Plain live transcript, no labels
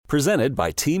Presented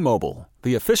by T-Mobile,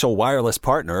 the official wireless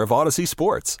partner of Odyssey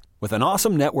Sports. With an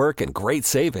awesome network and great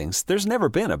savings, there's never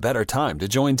been a better time to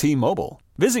join T-Mobile.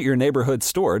 Visit your neighborhood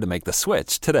store to make the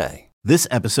switch today. This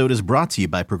episode is brought to you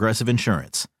by Progressive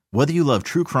Insurance. Whether you love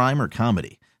true crime or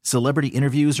comedy, celebrity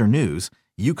interviews or news,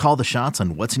 you call the shots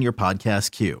on what's in your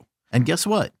podcast queue. And guess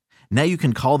what? Now you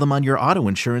can call them on your auto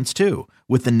insurance too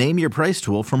with the Name Your Price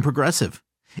tool from Progressive.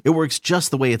 It works just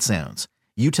the way it sounds.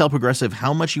 You tell Progressive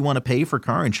how much you want to pay for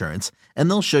car insurance, and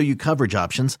they'll show you coverage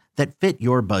options that fit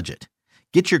your budget.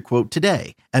 Get your quote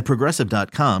today at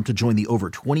Progressive.com to join the over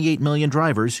 28 million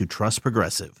drivers who trust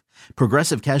Progressive.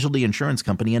 Progressive Casualty Insurance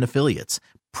Company and Affiliates.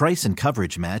 Price and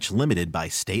coverage match limited by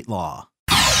state law.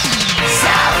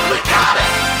 Sal Licata,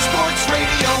 Sports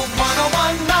Radio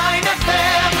 101.9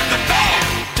 FM, The Fan,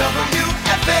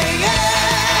 WFAN.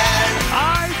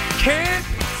 I can't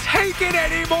take it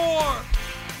anymore.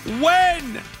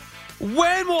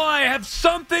 When will I have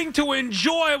something to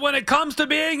enjoy when it comes to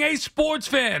being a sports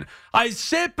fan? I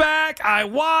sit back, I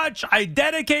watch, I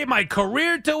dedicate my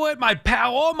career to it,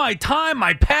 all my time,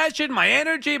 my passion, my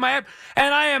energy, and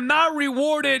I am not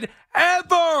rewarded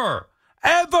ever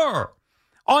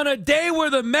on a day where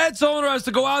the Mets owner has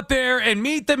to go out there and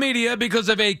meet the media because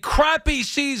of a crappy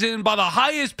season by the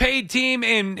highest paid team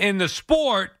in the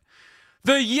sport.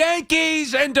 The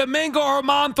Yankees and Domingo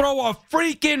Germán throw a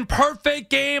freaking perfect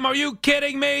game. Are you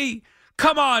kidding me?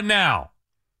 Come on now.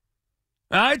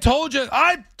 I told you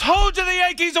the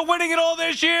Yankees are winning it all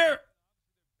this year.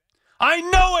 I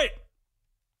know it.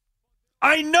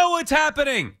 I know it's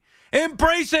happening.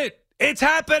 Embrace it. It's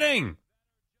happening.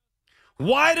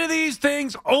 Why do these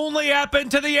things only happen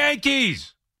to the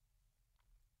Yankees?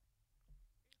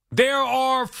 There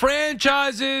are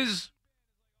franchises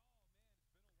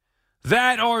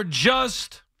that are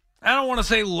just, I don't want to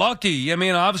say lucky. I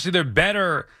mean, obviously they're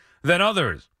better than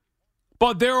others.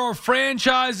 But there are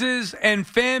franchises and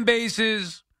fan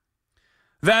bases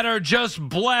that are just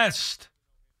blessed.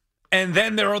 And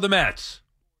then there are the Mets.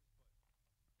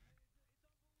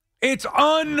 It's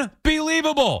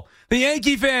unbelievable. The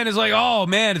Yankee fan is like, oh,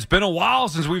 man, it's been a while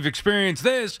since we've experienced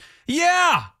this.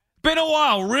 Yeah, been a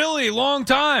while. Really long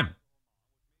time.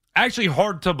 Actually,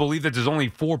 hard to believe that there's only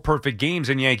 4 perfect games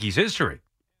in Yankees history.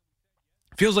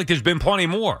 Feels like there's been plenty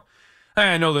more.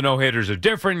 I know the no-hitters are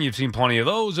different. You've seen plenty of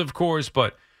those, of course,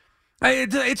 but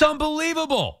it's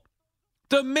unbelievable.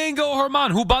 Domingo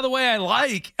Germán, who, by the way, I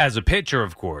like as a pitcher,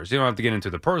 of course. You don't have to get into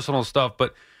the personal stuff,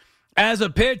 but as a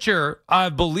pitcher,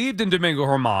 I've believed in Domingo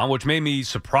Germán, which made me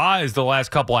surprised the last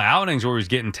couple of outings where he was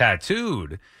getting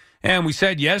tattooed. And we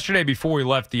said yesterday before we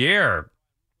left the air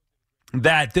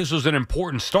that this was an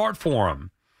important start for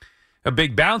him, a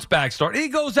big bounce-back start. He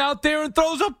goes out there and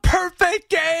throws a perfect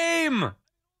game.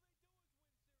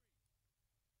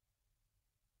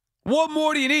 What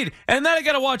more do you need? And then I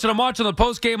got to watch it. I'm watching the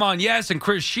postgame on Yes and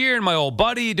Chris Sheeran, my old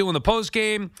buddy, doing the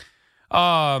postgame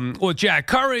with Jack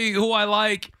Curry, who I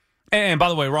like. And by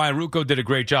the way, Ryan Rucco did a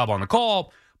great job on the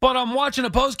call. But I'm watching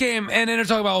the postgame, and then they're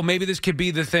talking about, maybe this could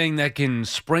be the thing that can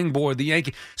springboard the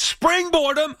Yankees.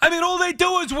 Springboard them? I mean, all they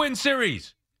do is win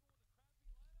series.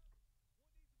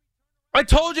 I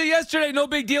told you yesterday, no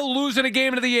big deal losing a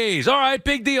game to the A's. All right,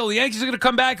 big deal. The Yankees are going to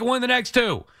come back and win the next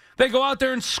 2. They go out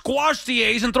there and squash the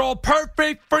A's and throw a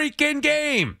perfect freaking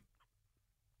game.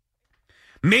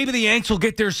 Maybe the Yanks will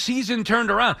get their season turned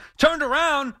around. Turned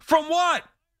around from what?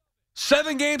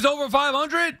 7 games over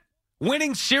 500?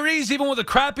 Winning series even with a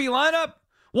crappy lineup?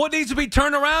 What needs to be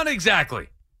turned around exactly?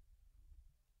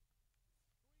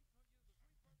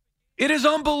 It is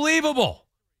unbelievable.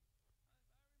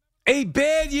 A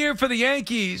bad year for the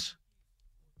Yankees.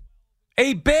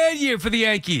 A bad year for the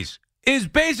Yankees is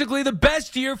basically the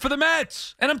best year for the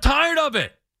Mets. And I'm tired of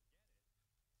it.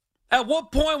 At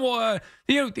what point will,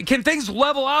 can things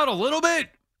level out a little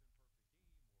bit?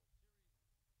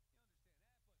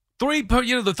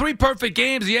 The 3 perfect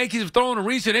games the Yankees have thrown in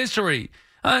recent history.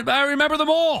 I remember them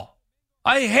all.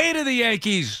 I hated the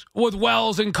Yankees with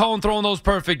Wells and Cone throwing those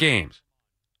perfect games.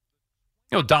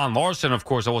 Don Larson, of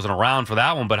course, I wasn't around for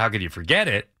that one, but how could you forget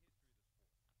it?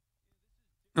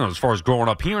 As far as growing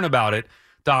up hearing about it,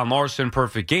 Don Larson,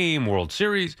 perfect game, World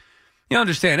Series. You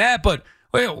understand that, but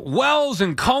Wells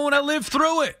and Cone, I lived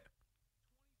through it.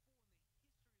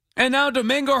 And now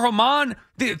Domingo Germán,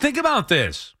 think about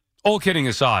this. All kidding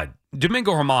aside,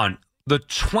 Domingo Germán, the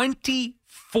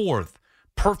 24th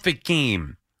perfect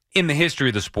game in the history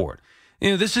of the sport.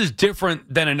 This is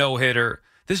different than a no-hitter.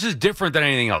 This is different than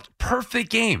anything else.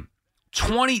 Perfect game.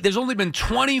 There's only been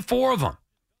 24 of them.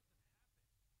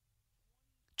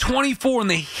 24 in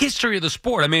the history of the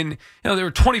sport. I mean, there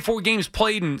were 24 games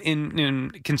played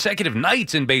in consecutive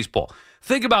nights in baseball.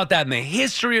 Think about that in the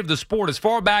history of the sport, as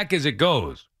far back as it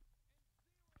goes.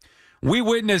 We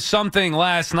witnessed something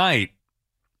last night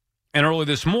and early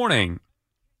this morning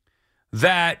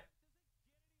that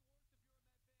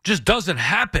just doesn't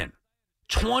happen.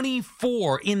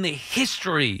 24 in the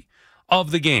history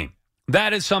of the game.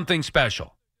 That is something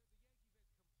special.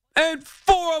 And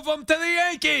 4 of them to the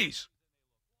Yankees.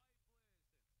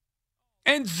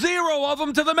 And 0 of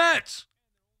them to the Mets.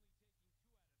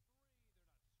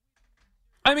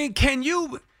 I mean,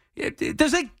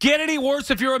 does it get any worse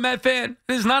if you're a Met fan?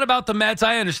 This is not about the Mets.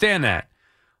 I understand that.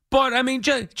 But, I mean,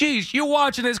 geez, you're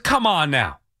watching this. Come on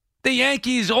now. The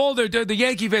Yankees, the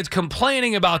Yankee fans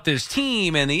complaining about this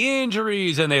team and the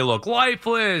injuries, and they look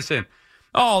lifeless. And,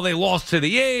 they lost to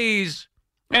the A's.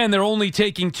 And they're only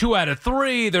taking 2 out of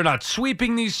 3. They're not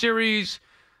sweeping these series.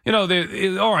 They're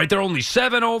only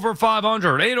 7 over 500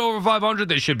 or 8 over 500.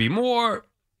 They should be more.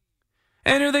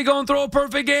 And here they go and throw a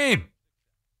perfect game.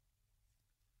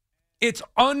 It's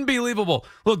unbelievable.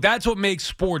 Look, that's what makes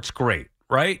sports great,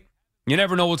 right? You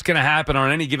never know what's going to happen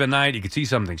on any given night. You could see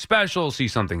something special, see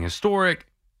something historic.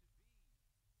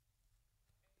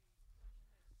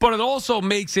 But it also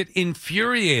makes it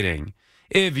infuriating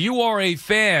if you are a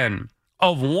fan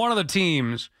of one of the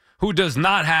teams who does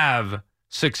not have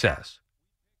success.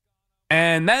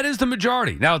 And that is the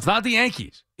majority. Now, it's not the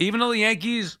Yankees. Even though the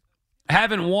Yankees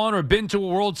haven't won or been to a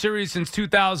World Series since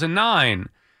 2009,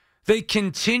 they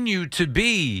continue to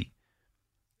be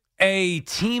a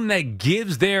team that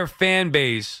gives their fan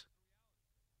base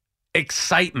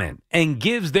excitement and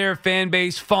gives their fan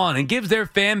base fun and gives their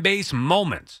fan base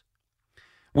moments.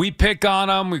 We pick on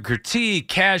them, we critique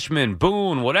Cashman,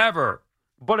 Boone, whatever.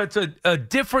 But it's a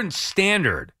different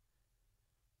standard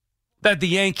that the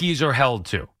Yankees are held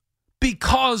to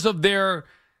because of their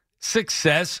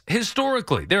success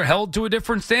historically. They're held to a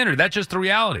different standard. That's just the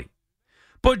reality.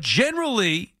 But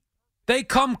generally, they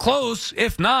come close,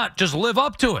 if not, just live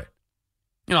up to it.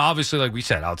 Obviously, like we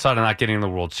said, outside of not getting the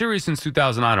World Series since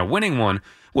 2009 or winning one,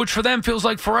 which for them feels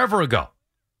like forever ago.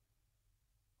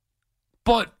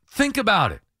 But think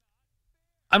about it.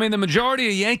 I mean, the majority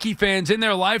of Yankee fans in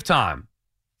their lifetime,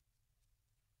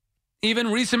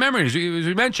 even recent memories, as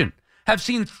we mentioned, have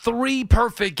seen 3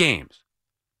 perfect games.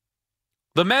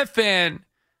 The Met fan,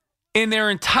 in their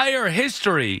entire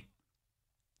history,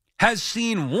 has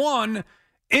seen 1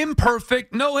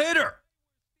 imperfect no-hitter.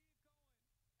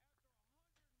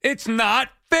 It's not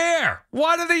fair.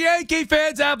 Why do the Yankee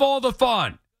fans have all the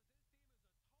fun?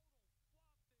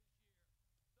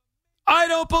 I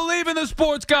don't believe in the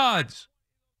sports gods.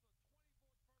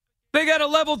 They got to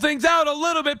level things out a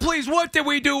little bit. Please, what did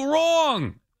we do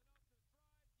wrong?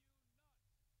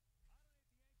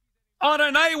 On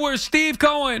a night where Steve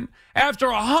Cohen,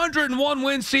 after a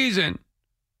 101-win season,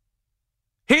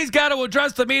 he's got to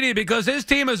address the media because his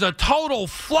team is a total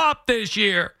flop this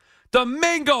year.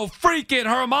 Domingo freaking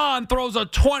Germán throws a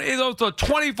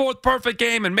 24th perfect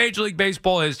game in Major League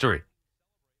Baseball history.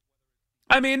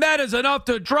 I mean, that is enough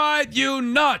to drive you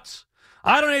nuts.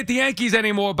 I don't hate the Yankees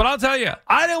anymore, but I'll tell you,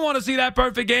 I didn't want to see that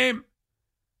perfect game.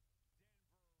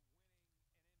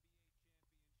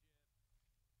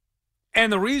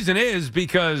 And the reason is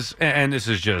because, and this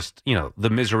is just, the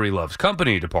misery loves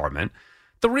company department.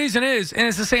 The reason is, and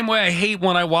it's the same way I hate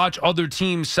when I watch other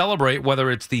teams celebrate,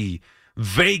 whether it's the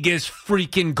Vegas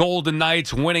freaking Golden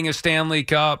Knights winning a Stanley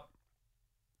Cup,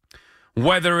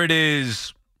 whether it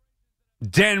is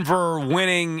Denver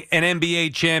winning an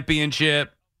NBA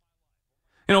championship,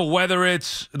 whether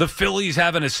it's the Phillies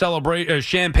having a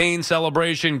champagne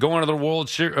celebration, going to the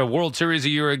World Series a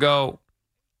year ago,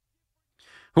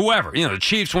 whoever, the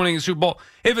Chiefs winning the Super Bowl.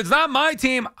 If it's not my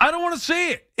team, I don't want to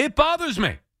see it. It bothers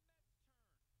me.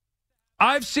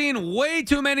 I've seen way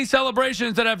too many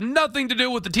celebrations that have nothing to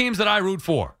do with the teams that I root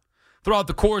for throughout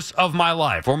the course of my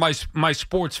life or my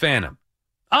sports fandom.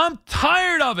 I'm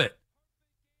tired of it.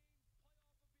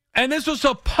 And this was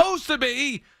supposed to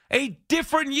be a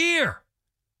different year.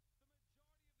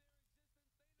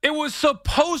 It was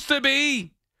supposed to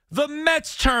be the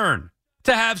Mets' turn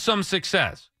to have some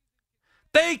success.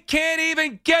 They can't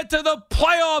even get to the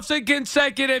playoffs in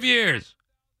consecutive years.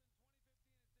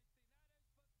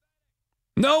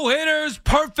 No hitters,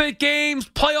 perfect games,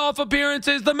 playoff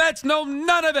appearances. The Mets know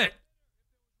none of it.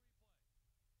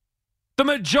 The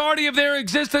majority of their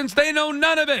existence, they know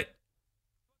none of it.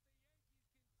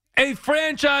 A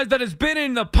franchise that has been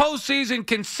in the postseason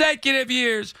consecutive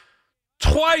years,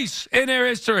 twice in their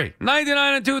history.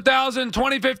 99 and 2000,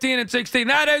 2015 and 16.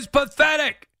 That is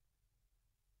pathetic.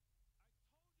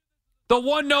 The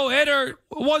one no-hitter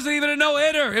wasn't even a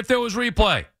no-hitter if there was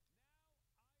replay.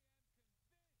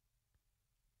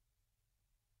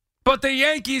 But the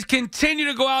Yankees continue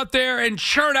to go out there and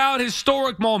churn out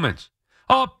historic moments.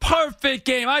 A perfect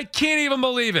game. I can't even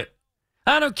believe it.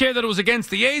 I don't care that it was against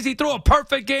the A's. He threw a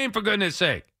perfect game, for goodness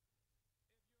sake.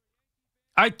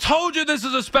 I told you this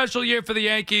is a special year for the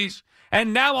Yankees,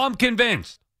 and now I'm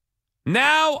convinced.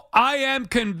 Now I am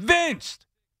convinced.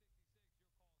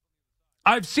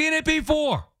 I've seen it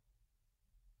before.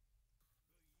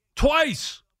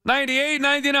 Twice. 98,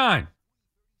 99.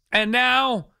 And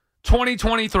now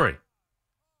 2023.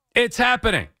 It's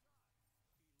happening.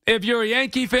 If you're a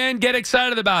Yankee fan, get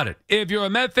excited about it. If you're a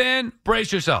Met fan,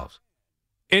 brace yourselves.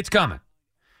 It's coming.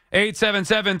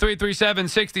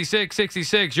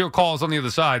 877-337-6666. Your call's on the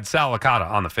other side. Sal Licata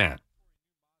on the Fan.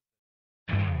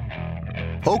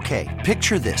 Okay,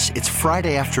 picture this. It's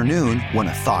Friday afternoon when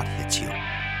a thought hits you.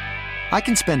 I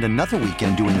can spend another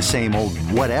weekend doing the same old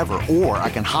whatever, or I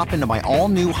can hop into my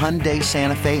all-new Hyundai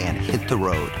Santa Fe and hit the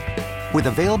road. With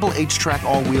available H-Track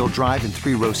all-wheel drive and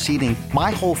 3-row seating,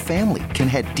 my whole family can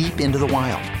head deep into the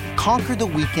wild. Conquer the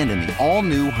weekend in the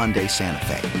all-new Hyundai Santa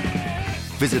Fe.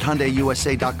 Visit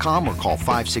HyundaiUSA.com or call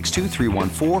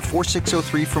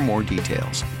 562-314-4603 for more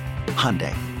details.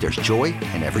 Hyundai, there's joy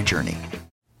in every journey.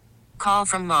 Call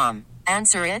from mom.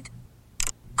 Answer it.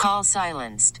 Call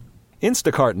silenced.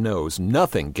 Instacart knows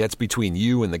nothing gets between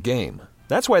you and the game.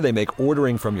 That's why they make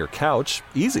ordering from your couch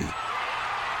easy.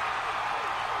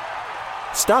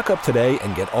 Stock up today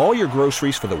and get all your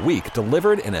groceries for the week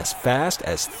delivered in as fast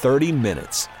as 30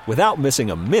 minutes without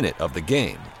missing a minute of the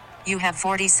game. You have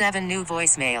 47 new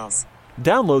voicemails.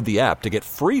 Download the app to get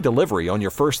free delivery on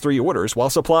your first 3 orders while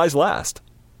supplies last.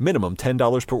 Minimum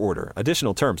 $10 per order.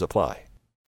 Additional terms apply.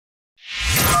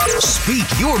 Speak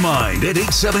your mind at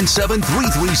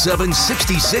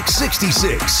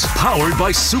 877-337-6666. Powered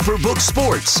by Superbook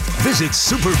Sports. Visit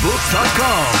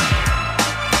superbook.com.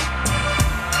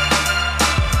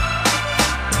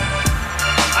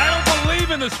 I don't believe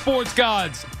in the sports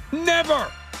gods.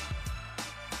 Never.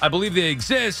 I believe they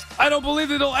exist. I don't believe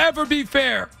that they'll ever be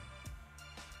fair.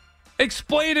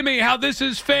 Explain to me how this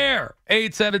is fair.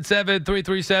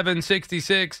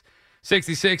 877-337-6666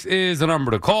 is the number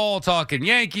to call. Talking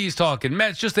Yankees, talking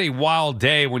Mets. Just a wild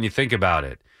day when you think about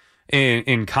it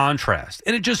in contrast.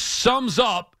 And it just sums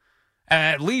up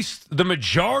at least the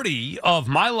majority of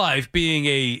my life being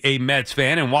a Mets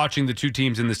fan and watching the two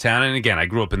teams in this town. And again, I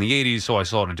grew up in the 80s, so I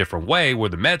saw it a different way where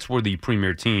the Mets were the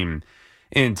premier team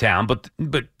in town. But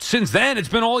since then, it's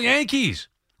been all Yankees.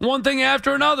 One thing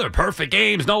after another. Perfect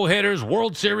games, no-hitters,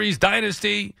 World Series,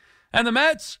 dynasty. And the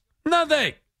Mets,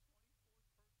 nothing.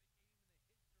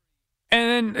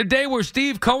 And then a day where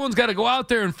Steve Cohen's got to go out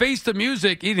there and face the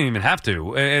music. He didn't even have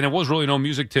to. And it was really no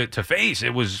music to face.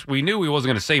 We knew he wasn't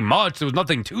going to say much. There was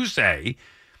nothing to say.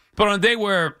 But on a day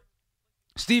where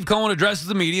Steve Cohen addresses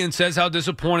the media and says how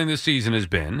disappointing this season has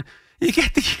been, You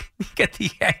get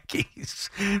the Yankees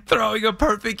throwing a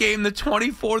perfect game, the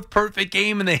 24th perfect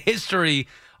game in the history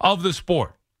of the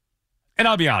sport. And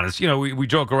I'll be honest, we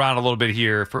joke around a little bit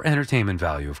here for entertainment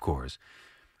value, of course.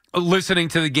 Listening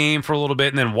to the game for a little bit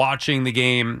and then watching the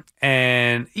game,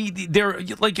 and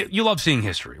you love seeing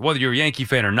history. Whether you're a Yankee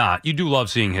fan or not, you do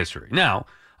love seeing history. Now,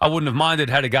 I wouldn't have minded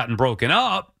had it gotten broken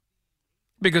up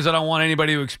because I don't want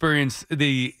anybody to experience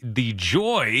the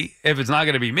joy if it's not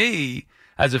going to be me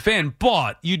as a fan,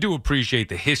 but you do appreciate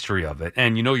the history of it,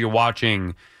 and you're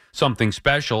watching something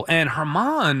special. And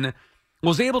Germán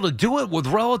was able to do it with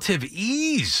relative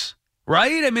ease,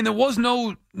 right? I mean, there was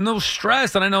no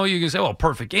stress. And I know you can say, well,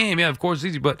 perfect game. Yeah, of course,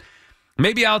 easy. But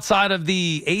maybe outside of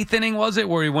the 8th inning, was it,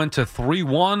 where he went to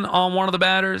 3-1 on one of the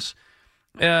batters?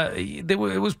 It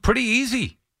was pretty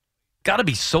easy. Got to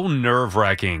be so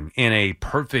nerve-wracking in a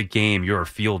perfect game. You're a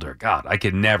fielder. God,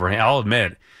 I'll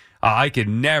admit, I could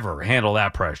never handle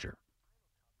that pressure.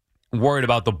 Worried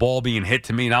about the ball being hit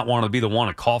to me, not wanting to be the one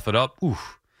to cough it up.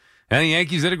 Oof. And the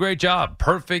Yankees did a great job.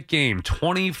 Perfect game.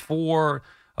 24th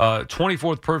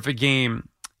perfect game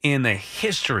in the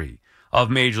history of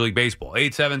Major League Baseball.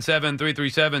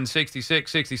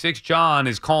 877-337-6666. John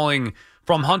is calling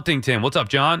from Huntington. What's up,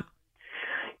 John?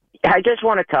 I just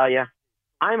want to tell you,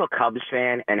 I'm a Cubs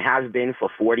fan and have been for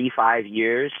 45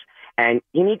 years. And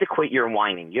you need to quit your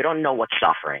whining. You don't know what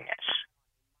suffering is.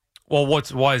 Well,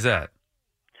 why is that?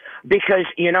 Because,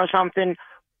 you know something?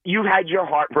 You had your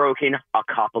heart broken a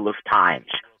couple of times.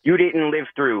 You didn't live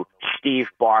through Steve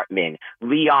Bartman,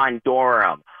 Leon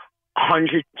Durham,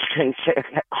 hundreds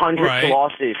Right.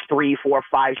 losses, 3, 4,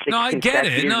 5, 6 No, I get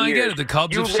it. consecutive years. The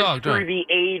Cubs have sucked. Through Right. the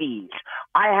 80s.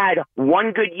 I had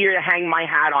one good year to hang my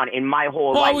hat on in my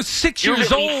whole life. I was 6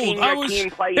 years old. I was.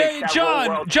 Hey,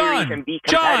 John, shut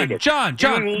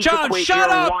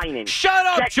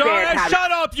up,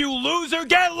 shut up, you loser,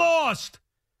 get lost.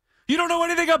 You don't know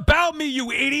anything about me,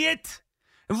 you idiot.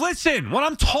 Listen, when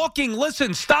I'm talking,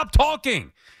 listen, stop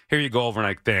talking. Here you go,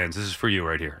 overnight fans. This is for you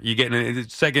right here. You getting a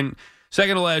second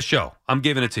to last show. I'm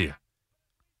giving it to you.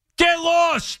 Get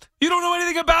lost. You don't know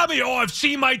anything about me. Oh, I've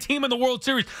seen my team in the World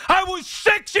Series. I was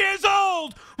 6 years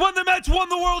old when the Mets won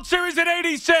the World Series in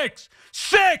 '86.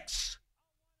 6.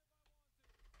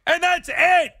 And that's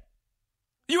it.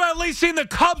 You at least seen the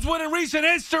Cubs win in recent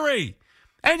history.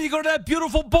 And you go to that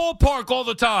beautiful ballpark all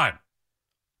the time.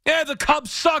 Yeah, the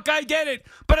Cubs suck, I get it.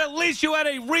 But at least you had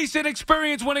a recent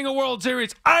experience winning a World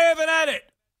Series. I haven't had it.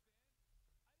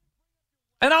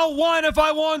 And I'll whine if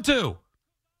I want to.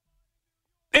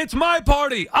 It's my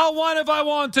party. I'll whine if I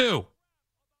want to.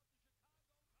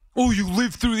 Oh, you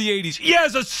lived through the 80s. Yeah,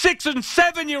 as a 6 and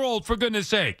 7-year-old, for goodness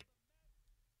sake.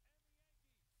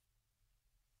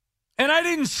 And I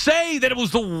didn't say that it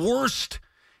was the worst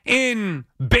in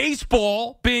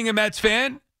baseball, being a Mets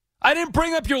fan. I didn't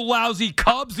bring up your lousy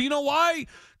Cubs. You know why?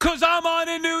 Because I'm on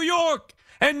in New York,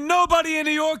 and nobody in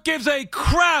New York gives a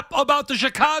crap about the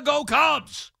Chicago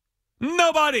Cubs.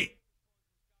 Nobody.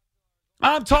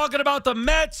 I'm talking about the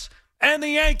Mets and the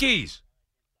Yankees.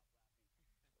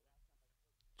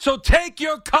 So take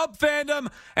your Cub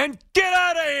fandom and get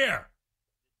out of here.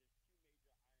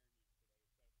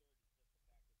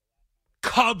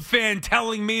 Cub fan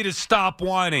telling me to stop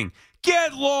whining.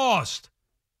 Get lost.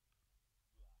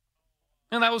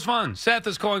 And that was fun. Seth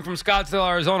is calling from Scottsdale,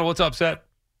 Arizona. What's up, Seth?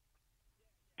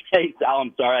 Hey, Sal,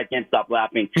 I'm sorry. I can't stop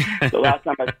laughing. The last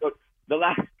time I spoke,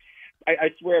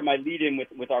 I swear my lead-in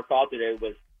with our call today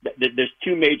was that there's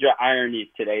two major ironies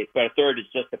today, but a third is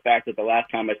just the fact that the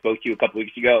last time I spoke to you a couple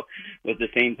weeks ago was the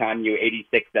same time you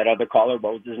 86 that other caller.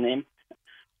 What was his name?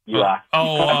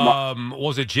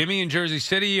 Was it Jimmy in Jersey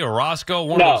City or Roscoe?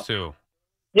 One of those two.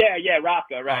 Yeah,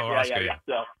 Roscoe, right. Roscoe,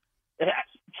 yeah.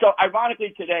 So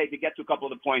ironically today, to get to a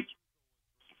couple of the points,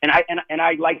 and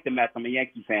I like the Mets. I'm a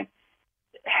Yankee fan.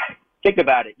 Think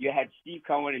about it. You had Steve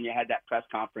Cohen and you had that press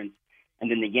conference, and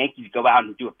then the Yankees go out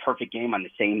and do a perfect game on the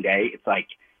same day. It's like,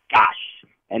 gosh.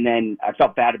 And then I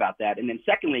felt bad about that. And then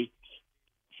secondly,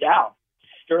 Sal,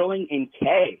 Sterling and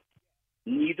Kay,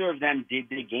 neither of them did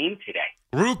the game today.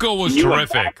 Rucco was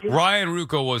terrific. Ryan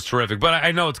Rucco was terrific. But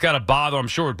I know it's got to bother. I'm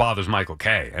sure it bothers Michael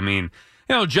Kay. I mean,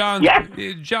 you know,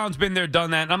 John's been there, done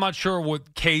that. And I'm not sure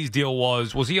what Kay's deal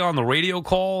was. Was he on the radio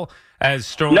call as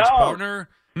Sterling's partner?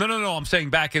 No. I'm saying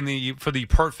back for the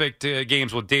perfect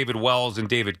games with David Wells and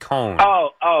David Cohn.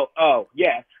 Oh,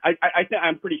 yeah.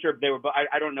 I'm pretty sure they were, but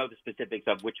I don't know the specifics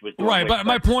of which was right. But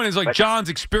my point is, John's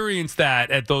experienced that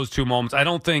at those two moments. I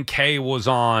don't think Kay was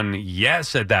on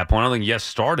Yes at that point. I don't think Yes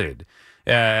started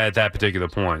at that particular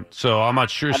point. So I'm not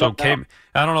sure. I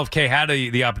don't know if Kay had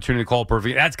the opportunity to call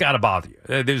perfect. That's got to bother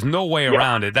you. There's no way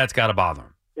around it. That's got to bother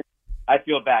him. I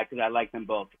feel bad because I like them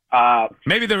both.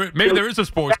 Maybe there is a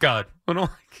sports god.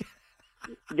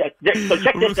 Yes, so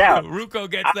check this out. Rucco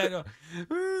gets that.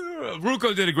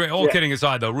 Rucco did a great. All kidding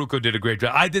aside, though, Rucco did a great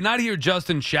job. I did not hear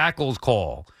Justin Shackle's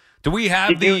call. Do we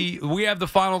have the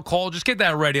final call? Just get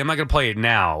that ready. I'm not going to play it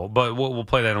now, but we'll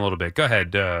play that in a little bit. Go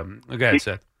ahead.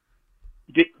 Seth.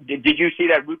 Did you see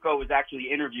that Rucco was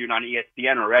actually interviewed on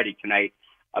ESPN already tonight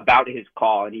about his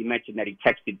call, and he mentioned that he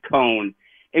texted Cohn.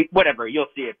 Whatever, you'll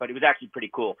see it, but it was actually pretty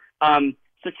cool.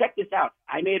 So check this out.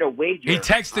 I made a wager. He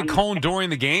texted Cohn during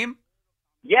the game?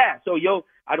 Yeah, so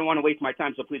I don't want to waste my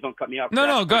time, so please don't cut me off.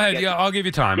 No, go ahead. Yeah, I'll give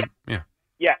you time. Yeah.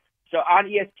 So on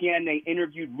ESPN, they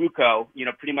interviewed Rucco,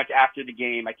 pretty much after the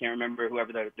game. I can't remember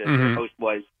whoever the host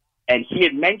was. And he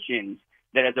had mentioned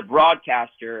that as a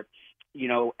broadcaster,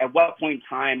 at what point in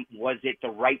time was it the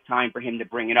right time for him to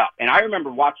bring it up? And I remember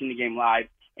watching the game live,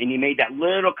 and he made that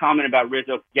little comment about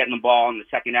Rizzo getting the ball on the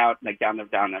second out, like down the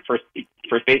first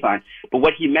baseline. But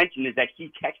what he mentioned is that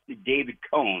he texted David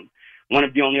Cohn, one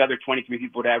of the only other 23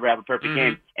 people to ever have a perfect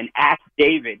game, and asked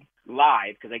David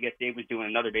live, because I guess Dave was doing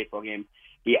another baseball game.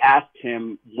 He asked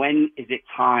him, when is it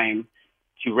time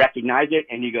to recognize it?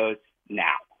 And he goes,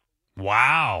 now.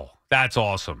 Wow. That's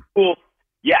awesome. Cool.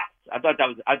 Yeah. I thought that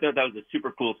was a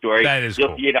super cool story. That is You'll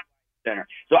cool. see it on the center.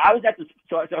 So I was at the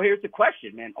so here's the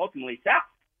question, man. Ultimately, Sal,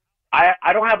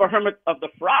 I don't have a Hermit of the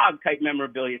Frog type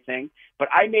memorabilia thing, but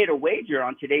I made a wager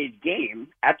on today's game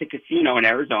at the casino in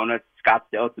Arizona,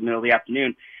 Scottsdale. It's the middle of the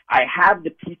afternoon. I have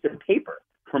the piece of paper,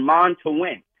 Herman to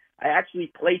win. I actually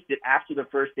placed it after the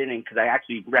first inning because I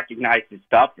actually recognized his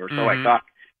stuff, or so I thought.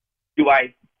 Do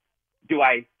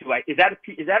Is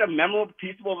that a memorable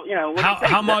piece of, what do you think?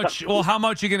 How much? Well, how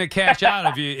much are you going to cash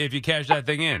out if you cash that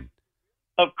thing in?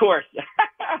 Of course,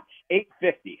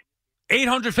 $850.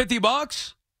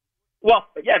 $850? Well,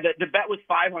 yeah, the bet was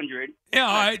 $500. Yeah,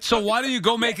 all right. So why don't you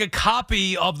go make a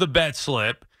copy of the bet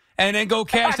slip and then go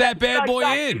cash that bad boy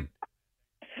in?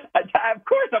 Of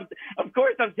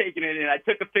course, I'm taking it in. I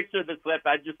took a picture of the slip.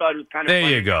 I just thought it was kind of funny.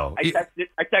 There you go.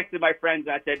 I texted my friends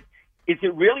and I said, "Is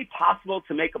it really possible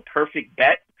to make a perfect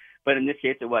bet?" But in this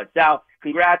case, it was. Sal,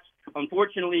 congrats.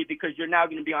 Unfortunately, because you're now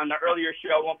going to be on the earlier show,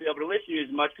 I won't be able to listen to you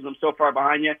as much because I'm so far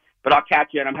behind you. But I'll catch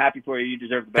you, and I'm happy for you. You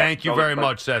deserve the best. Thank you very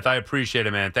much, Seth. I appreciate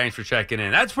it, man. Thanks for checking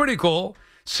in. That's pretty cool.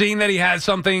 Seeing that he had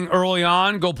something early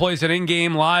on, go place an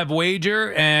in-game live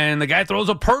wager, and the guy throws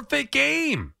a perfect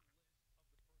game.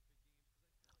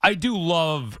 I do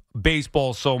love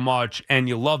baseball so much, and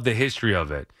you love the history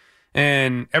of it.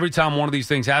 And every time one of these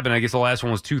things happened, I guess the last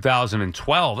one was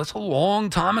 2012. That's a long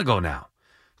time ago now,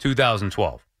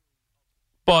 2012.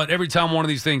 But every time one of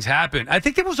these things happened, I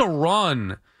think there was a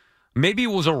run, maybe it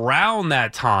was around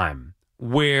that time,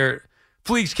 where,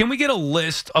 Fleeks, can we get a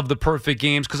list of the perfect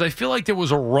games? Because I feel like there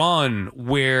was a run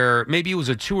where maybe it was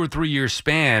a 2 or 3 year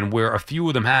span where a few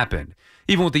of them happened,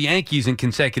 even with the Yankees in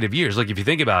consecutive years. Like, if you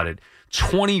think about it,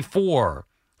 24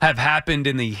 have happened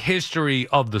in the history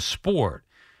of the sport.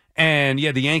 And,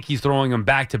 yeah, the Yankees throwing them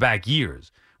back-to-back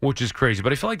years, which is crazy.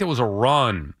 But I feel like there was a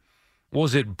run.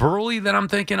 Was it Burley that I'm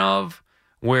thinking of,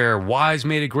 where Wise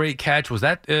made a great catch? Was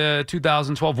that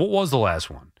 2012? What was the last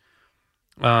one?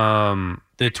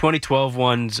 The 2012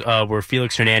 ones were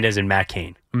Felix Hernandez and Matt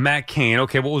Cain. Matt Cain.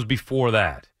 Okay, what was before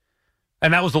that?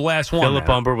 And that was the last one. Philip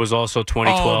Humber was also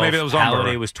 2012. Oh, maybe that was Humber.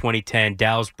 Halladay was 2010.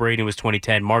 Dallas Braden was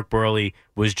 2010. Mark Burley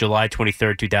was July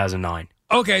 23rd, 2009.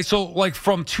 Okay, so like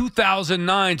from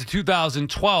 2009 to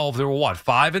 2012, there were what,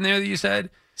 5 in there that you said?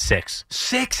 6.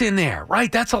 6 in there,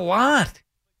 right? That's a lot.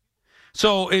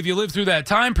 So if you lived through that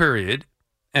time period,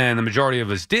 and the majority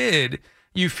of us did,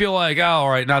 you feel like, oh, all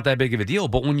right, not that big of a deal.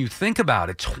 But when you think about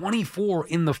it, 24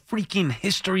 in the freaking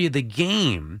history of the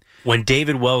game. When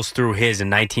David Wells threw his in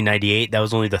 1998, that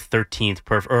was only the 13th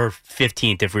or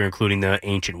 15th if we were including the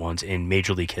ancient ones in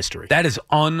Major League history. That is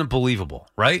unbelievable,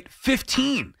 right?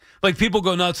 15. Like, people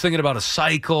go nuts thinking about a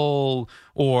cycle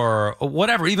or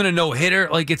whatever, even a no-hitter.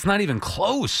 Like, it's not even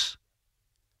close.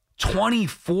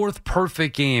 24th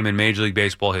perfect game in Major League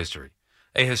Baseball history.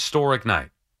 A historic night.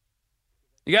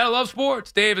 You got to love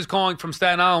sports. Dave is calling from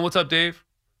Staten Island. What's up, Dave?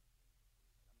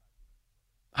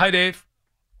 Hi, Dave.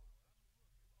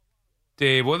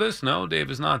 Dave with us? No,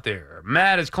 Dave is not there.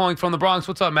 Matt is calling from the Bronx.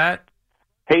 What's up, Matt?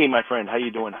 Hey, my friend. How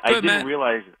you doing? Good, I didn't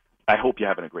realize. I hope you're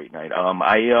having a great night.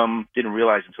 I didn't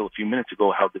realize until a few minutes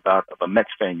ago how devout of a Mets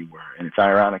fan you were, and it's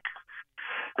ironic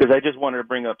because I just wanted to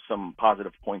bring up some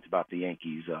positive points about the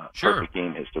Yankees' perfect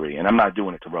game history, and I'm not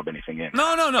doing it to rub anything in.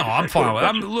 No, I'm fine with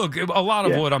it. Look, a lot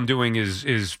of what I'm doing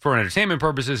is for entertainment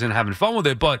purposes and having fun with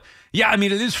it. But, yeah, I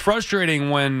mean, it is frustrating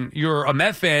when you're a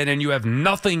Met fan and you have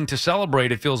nothing to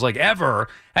celebrate, it feels like, ever,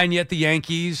 and yet the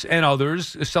Yankees and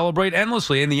others celebrate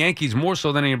endlessly, and the Yankees more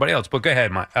so than anybody else. But go ahead,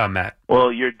 Matt.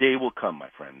 Well, your day will come, my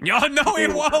friend. No,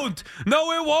 it won't.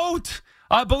 No, it won't.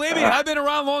 Believe me, I've been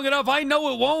around long enough. I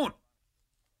know it won't.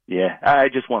 Yeah, I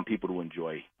just want people to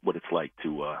enjoy what it's like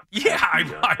to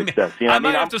success. You know, I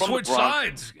might have to switch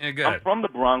sides. Yeah, I'm from the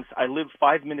Bronx. I live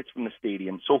 5 minutes from the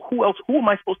stadium. So who am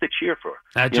I supposed to cheer for?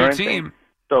 That's your team.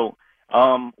 So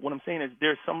what I'm saying is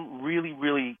there's some really,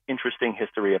 really interesting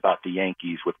history about the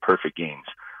Yankees with perfect games.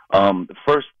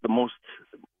 The most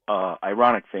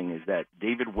ironic thing is that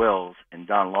David Wells and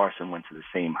Don Larson went to the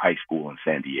same high school in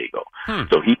San Diego.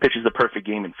 So he pitches the perfect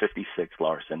game in 56,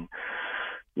 Larson.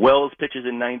 Wells pitches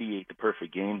in 98, the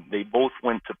perfect game. They both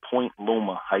went to Point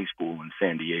Loma High School in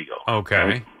San Diego. Okay.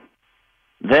 Right?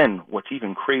 Then what's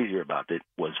even crazier about it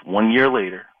was 1 year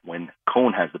later when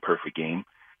Cone has the perfect game,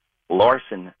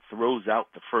 Larson throws out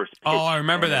the first pitch. Oh, I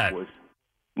remember that.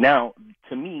 Now,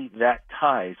 to me, that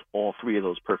ties all 3 of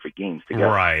those perfect games together.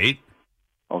 Right.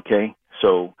 Okay.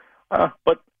 So,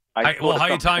 but how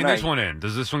are you tying this one in?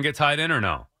 Does this one get tied in or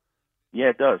no? Yeah,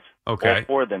 it does. Okay. All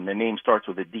 4 of them. The name starts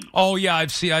with a D. Oh yeah, I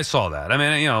saw that. I mean,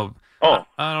 I don't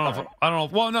know.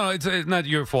 Well, no, it's not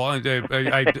your fault.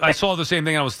 I saw the same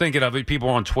thing. I was thinking of it. People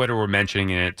on Twitter were mentioning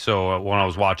it. So when I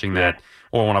was watching that,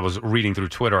 or when I was reading through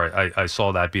Twitter, I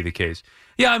saw that be the case.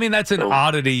 Yeah, I mean that's an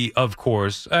oddity, of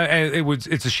course.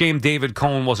 It's a shame David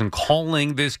Cone wasn't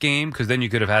calling this game because then you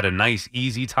could have had a nice,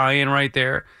 easy tie-in right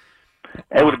there.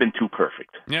 It would have been too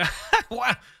perfect. Yeah.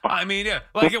 Well, I mean, yeah.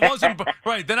 Like it wasn't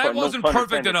right. Then I wasn't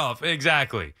perfect enough.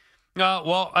 Exactly.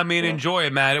 Well, I mean, enjoy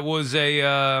it, Matt. It was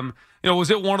a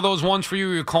Was it one of those ones for you?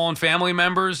 You're calling family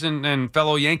members and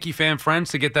fellow Yankee fan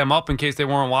friends to get them up in case they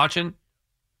weren't watching?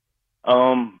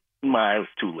 I was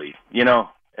too late.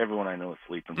 Everyone I know is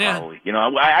sleeping probably.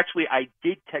 I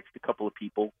did text a couple of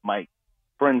people, my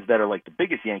friends that are like the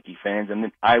biggest Yankee fans, and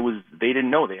then they didn't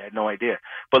know. They had no idea.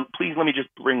 But please let me just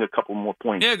bring a couple more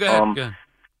points. Yeah, go ahead.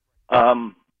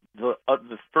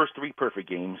 The first 3 perfect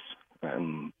games,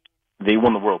 they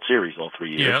won the World Series all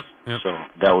 3 years. Yep. So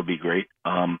that would be great.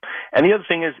 And the other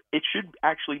thing is, it should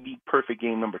actually be perfect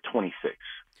game number 26.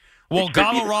 Well,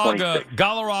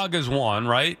 Galarraga's one,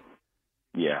 right?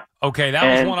 Yeah. Okay,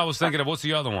 that was one I was thinking of. What's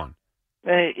the other one?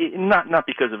 Not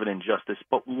because of an injustice,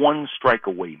 but 1 strike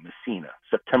away, Messina,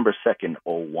 September 2nd,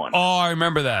 2001. Oh, I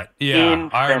remember that. Yeah,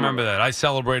 I remember that. I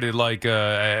celebrated like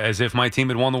as if my team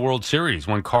had won the World Series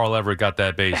when Carl Everett got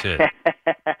that base hit.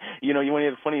 You want to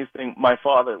hear the funniest thing? My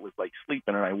father was like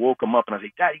sleeping, and I woke him up, and I was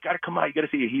like, "Dad, you got to come out. You got to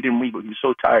see it." He didn't leave, but he was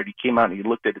so tired. He came out and he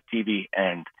looked at the TV,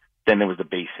 and then there was a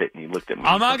base hit, and he looked at me.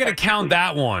 I'm not going to count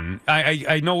that one.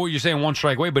 I know what you're saying, 1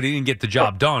 strike away, but he didn't get the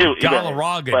job done.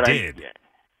 Galarraga did.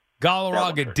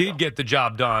 Galarraga did get the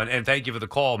job done, and thank you for the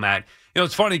call, Matt.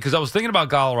 It's funny because I was thinking about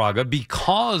Galarraga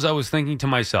because I was thinking to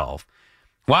myself,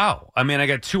 wow, I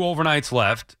got 2 overnights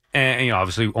left, and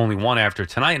obviously only 1 after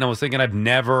tonight, and I was thinking I've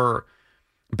never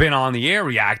been on the air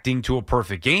reacting to a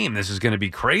perfect game. This is going to be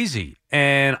crazy.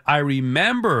 And I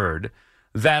remembered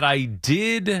that I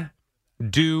did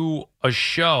do a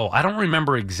show. I don't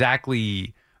remember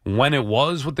exactly when it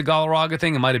was with the Galarraga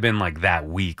thing. It might have been like that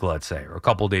week, let's say, or a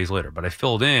couple of days later. But I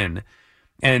filled in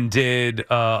and did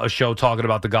a show talking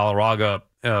about the Galarraga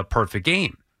perfect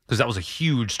game because that was a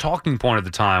huge talking point at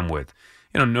the time with,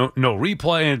 no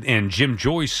replay and Jim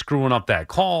Joyce screwing up that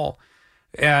call.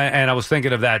 And I was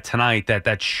thinking of that tonight,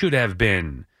 that should have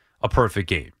been a perfect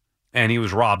game. And he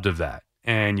was robbed of that.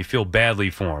 And you feel badly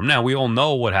for him. Now, we all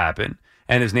know what happened.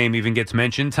 And his name even gets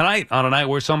mentioned tonight on a night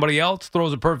where somebody else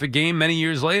throws a perfect game many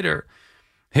years later.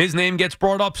 His name gets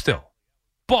brought up still.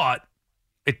 But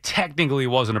it technically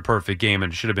wasn't a perfect game,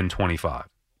 and it should have been 25.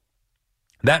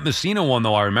 That Messina one,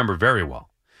 though, I remember very well.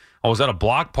 I was at a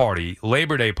block party,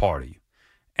 Labor Day party.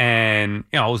 And,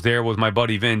 I was there with my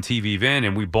buddy Vin, TV Vin,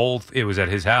 and it was at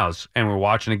his house, and we were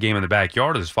watching a game in the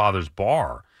backyard of his father's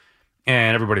bar.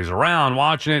 And everybody was around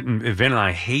watching it, and Vin and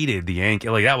I hated the Yankee.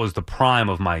 Like, that was the prime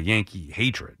of my Yankee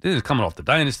hatred. This is coming off the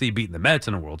dynasty, beating the Mets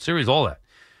in the World Series, all that.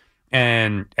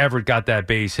 And Everett got that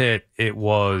base hit. It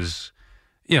was,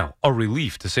 a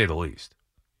relief, to say the least.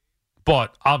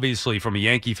 But obviously, from a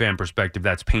Yankee fan perspective,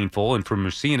 that's painful. And from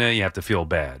Messina, you have to feel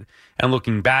bad. And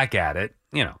looking back at it,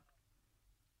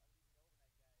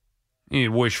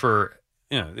 you wish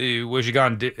you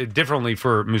gone differently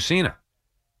for Messina.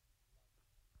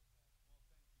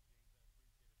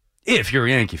 If you're a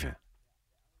Yankee fan.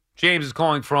 James is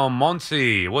calling from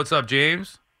Muncie. What's up,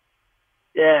 James?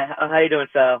 Yeah, how you doing,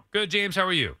 Sal? Good, James. How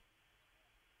are you?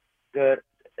 Good.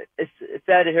 It's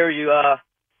sad to hear you are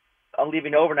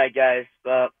leaving overnight, guys.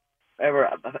 But I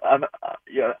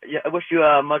wish you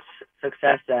much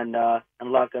success and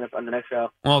luck on the next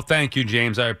show. Well, thank you,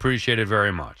 James. I appreciate it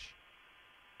very much.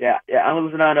 Yeah, I'm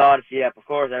listening on to Odyssey app, of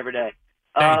course, every day.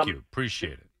 Thank you.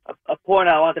 Appreciate it. A point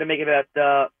I wanted to make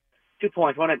about 2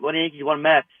 points. One Yankees, one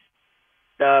Mets.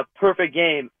 The perfect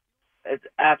game. It's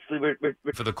absolutely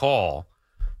for the call.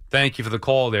 Thank you for the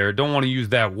call there. Don't want to use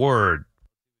that word.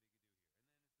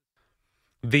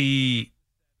 It's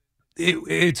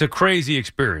a crazy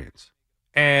experience.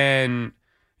 And,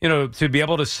 to be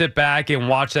able to sit back and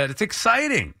watch that, it's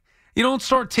exciting. You don't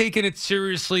start taking it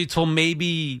seriously till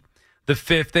maybe the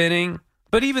 5th inning.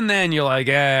 But even then, you're like,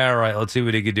 all right, let's see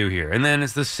what he could do here. And then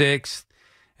it's the 6th,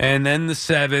 and then the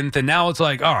 7th. And now it's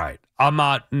like, all right,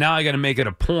 now I got to make it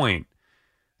a point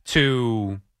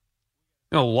to,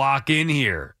 lock in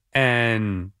here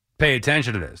and pay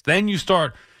attention to this. Then you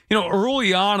start,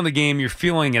 early on in the game, you're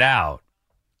feeling it out.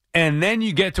 And then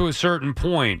you get to a certain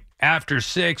point after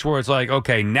 6 where it's like,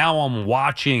 okay, now I'm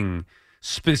watching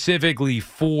specifically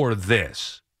for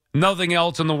this. Nothing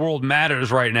else in the world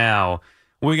matters right now.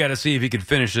 We got to see if he could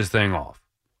finish this thing off.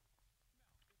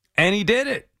 And he did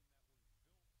it.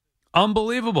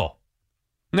 Unbelievable.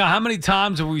 Now, how many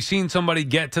times have we seen somebody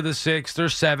get to the 6th or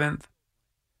 7th?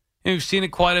 And we've seen it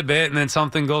quite a bit, and then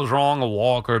something goes wrong, a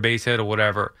walk or a base hit or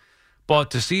whatever.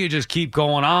 But to see it just keep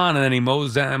going on, and then he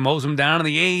mows him down to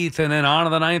the 8th, and then on to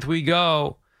the 9th we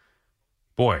go.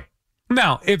 Boy.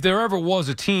 Now, if there ever was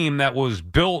a team that was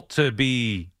built to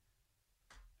be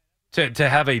to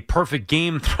have a perfect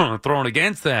game thrown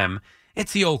against them,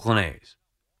 it's the Oakland A's.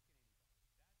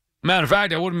 Matter of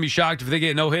fact, I wouldn't be shocked if they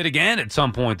get no hit again at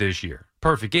some point this year.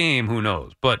 Perfect game, who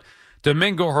knows? But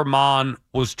Domingo Germán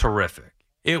was terrific.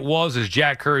 It was, as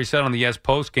Jack Curry said on the Yes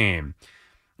Post game,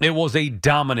 it was a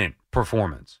dominant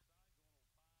performance.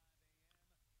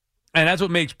 And that's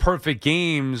what makes perfect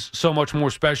games so much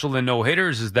more special than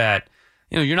no-hitters is that,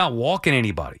 you're not walking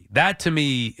anybody. That, to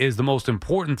me, is the most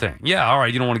important thing. Yeah, all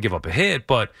right, you don't want to give up a hit,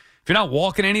 but if you're not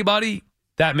walking anybody,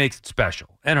 that makes it special.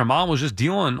 And Germán was just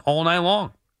dealing all night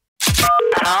long.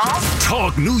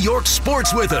 Talk New York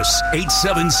sports with us.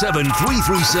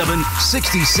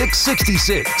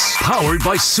 877-337-6666. Powered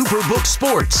by Superbook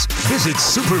Sports. Visit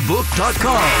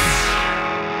superbook.com.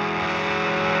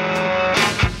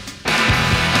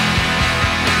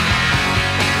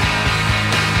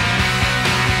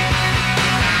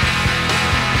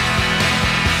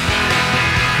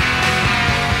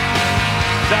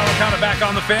 Back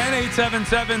on the Fan,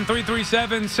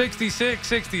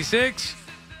 877-337-6666.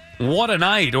 What a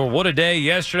night, or what a day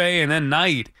yesterday and then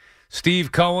night.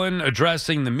 Steve Cohen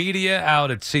addressing the media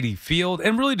out at Citi Field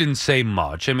and really didn't say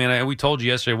much. I mean, we told you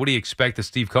yesterday, what do you expect that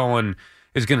Steve Cohen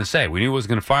is going to say? We knew he wasn't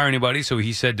going to fire anybody, so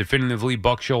he said definitively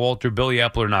Buck Showalter, Billy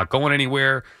Epler not going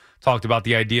anywhere. Talked about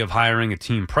the idea of hiring a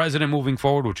team president moving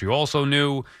forward, which we also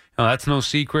knew. That's no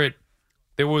secret.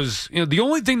 There was, the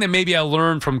only thing that maybe I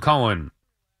learned from Cohen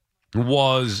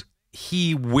was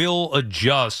he will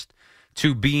adjust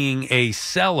to being a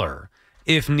seller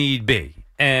if need be.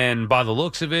 And by the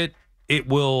looks of it, it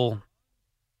will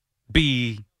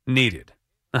be needed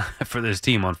for this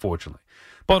team, unfortunately.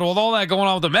 But with all that going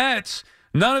on with the Mets,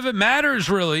 none of it matters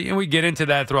really, and we get into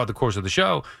that throughout the course of the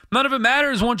show. None of it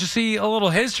matters once you see a little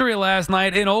history last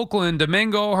night in Oakland.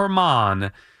 Domingo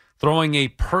Germán throwing a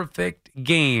perfect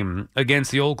game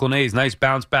against the Oakland A's. Nice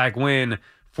bounce-back win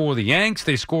for the Yanks.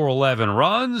 They score 11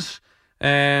 runs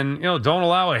and, don't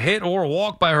allow a hit or a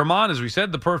walk by Germán. As we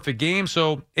said, the perfect game.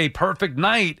 So a perfect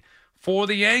night for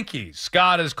the Yankees.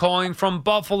 Scott is calling from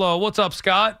Buffalo. What's up,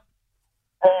 Scott?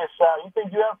 Hey, Sal, you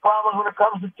think you have problems when it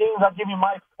comes to teams? I'll give you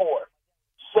my 4.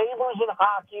 Sabres in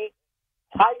hockey,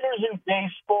 Tigers in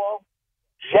baseball,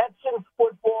 Jets in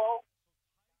football,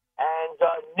 and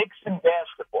Knicks in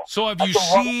basketball. So have you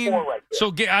seen?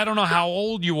 I don't know how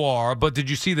old you are, but did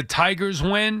you see the Tigers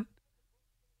win?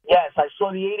 Yes, I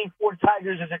saw the '84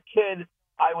 Tigers as a kid.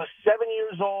 I was 7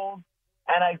 years old,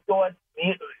 and I thought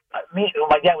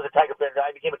my dad was a Tiger fan.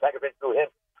 I became a Tiger fan through him.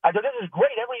 I thought this is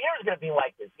great. Every year is going to be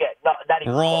like this. Yeah, no, not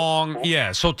even wrong. Close.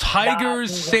 Yeah. So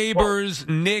Tigers, Sabres,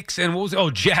 Knicks, and what was it?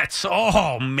 Oh, Jets.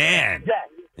 Oh man.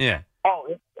 Jets. Yeah. Oh,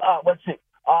 let's see.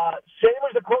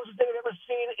 Sabres, the closest thing I've ever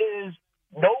seen is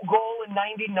no goal in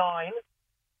 '99,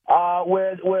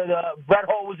 where the Brett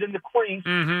Hull was in the crease.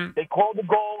 Mm-hmm. They called the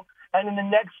goal, and then the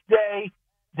next day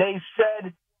they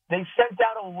said they sent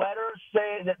out a letter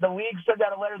saying that the league sent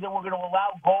out a letter that we're going to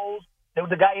allow goals. There was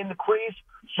the guy in the crease,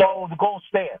 so the goal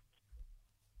stands.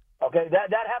 Okay,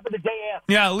 that happened the day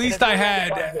after. Yeah, at least I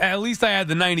had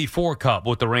the '94 Cup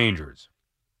with the Rangers.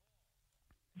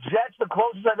 Jets, the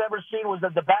closest I've ever seen was the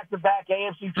back-to-back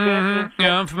AFC championship.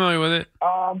 Yeah, I'm familiar with it.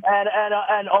 I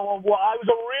was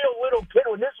a real little kid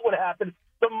when this would happen.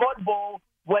 The Mud Bowl,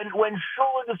 when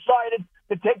Shula decided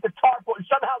to take the tarp,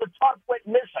 somehow the tarp went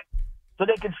missing, so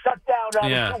they could shut down the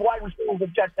 2 wide receivers the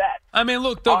Jets had. I mean,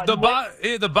 look,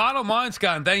 the bottom line,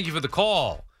 Scott, and thank you for the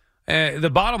call. The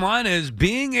bottom line is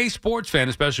being a sports fan,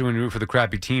 especially when you root for the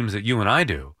crappy teams that you and I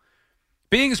do.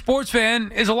 Being a sports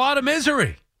fan is a lot of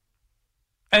misery.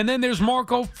 And then there's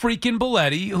Marco freaking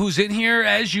Belletti, who's in here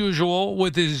as usual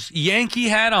with his Yankee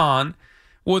hat on,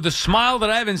 with a smile that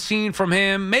I haven't seen from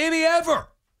him maybe ever.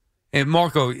 And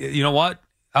Marco, you know what?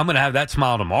 I'm going to have that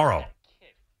smile tomorrow.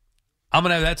 I'm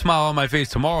going to have that smile on my face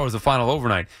tomorrow as the final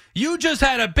overnight. You just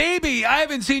had a baby. I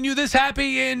haven't seen you this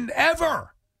happy in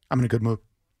ever. I'm in a good mood.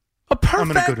 A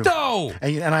perfecto.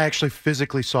 And I actually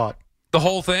physically saw it. The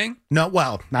whole thing? No,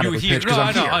 well, not every pitch because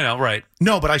I'm here. I know, right.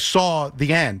 No, but I saw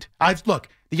the end. Look,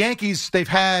 the Yankees, they've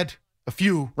had a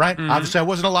few, right? Mm-hmm. Obviously, I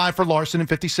wasn't alive for Larson in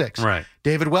 56. Right.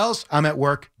 David Wells, I'm at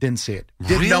work, didn't see it.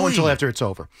 Didn't know until after it's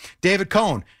over. David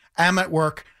Cohn, I'm at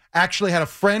work. Actually had a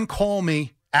friend call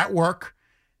me at work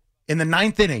in the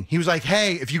 9th inning. He was like,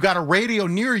 hey, if you got a radio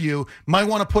near you, might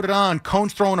want to put it on.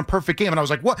 Cohn's throwing a perfect game. And I was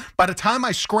like, what? By the time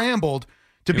I scrambled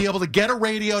to be able to get a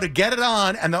radio, to get it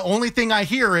on, and the only thing I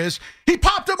hear is, he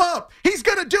popped him up. He's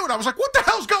going to do it. I was like, what the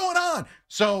hell's going on?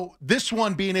 So this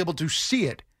one, being able to see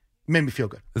it, made me feel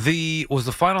good. Was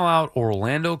the final out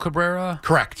Orlando Cabrera?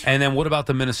 Correct. And then what about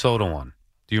the Minnesota one?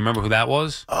 Do you remember who that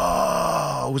was?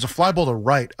 Oh, it was a fly ball to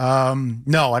right.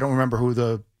 No, I don't remember who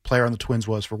the player on the Twins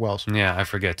was for Wells. Yeah, I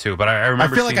forget too. But I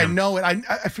remember. I feel like I know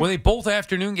it. Were they both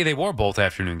afternoon? Yeah, they were both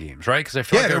afternoon games, right? Because I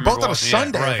feel they were both on a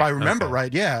Sunday, if I remember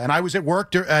right. Yeah, and I was at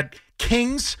work at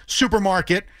King's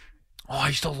Supermarket Oh, I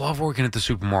used to love working at the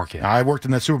supermarket. I worked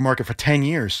in that supermarket for 10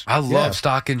 years. I love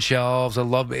stocking shelves. I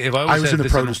love. If I was in the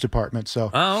produce department,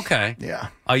 so. Oh, okay. Yeah.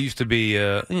 I used to be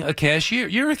a cashier.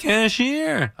 You're a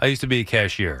cashier. I used to be a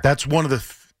cashier. That's one of the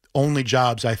only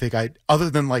jobs I think other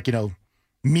than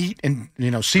meat and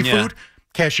seafood.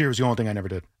 Cashier was the only thing I never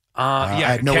did. I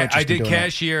had no interest I did in doing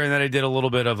cashier, and then I did a little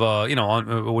bit of what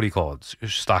do you call it?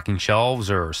 Stocking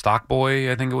shelves or stock boy,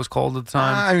 I think it was called at the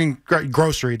time. I mean,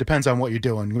 grocery. It depends on what you're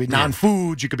doing. It could be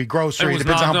non-foods. You could be grocery. It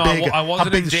depends on how big. I wasn't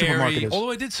how big in the supermarket is.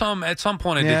 Although I did some at some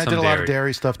point. I did a lot of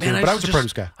dairy stuff too. But I was a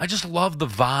produce guy. I just love the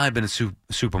vibe in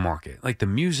a supermarket, like the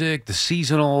music, the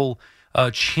seasonal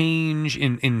change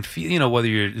in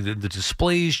whether the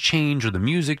displays change or the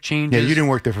music changes. Yeah, you didn't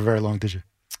work there for very long, did you?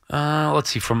 Let's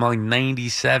see, from like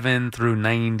 97 through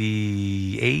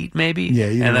 98, maybe. Yeah,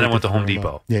 and then I went to Home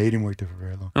Depot. Yeah, you didn't work there for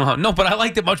very long. No, but I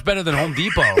liked it much better than Home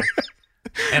Depot.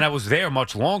 And I was there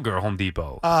much longer at Home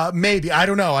Depot. Maybe. I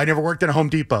don't know. I never worked in a Home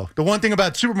Depot. The one thing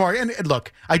about supermarket, and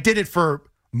look, I did it for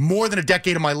more than a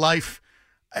decade of my life.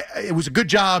 It was a good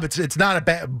job. It's not a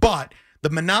bad, but the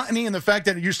monotony and the fact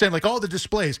that you're saying, all the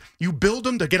displays, you build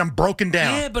them to get them broken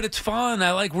down. Yeah, but it's fun.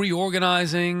 I like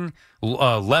reorganizing,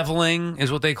 leveling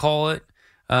is what they call it.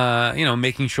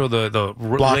 Making sure the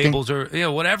labels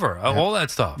are, whatever, all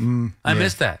that stuff. I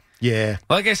miss that. Yeah.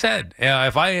 Like I said,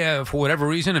 if I, for whatever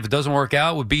reason, if it doesn't work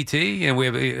out with BT I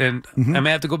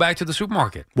may have to go back to the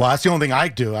supermarket. Well, that's the only thing I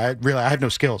do. I have no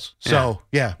skills. So,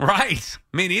 yeah. Right.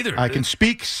 Me neither. I can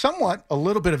speak a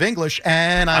little bit of English,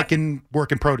 and I can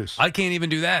work in produce. I can't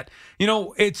even do that.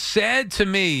 It's sad to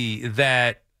me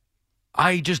that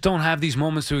I just don't have these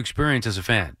moments to experience as a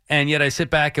fan. And yet I sit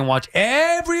back and watch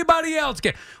everybody else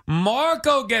get.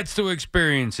 Marco gets to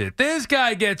experience it. This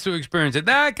guy gets to experience it.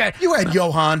 That guy. You had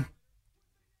Johan.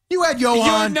 You had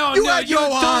Johan.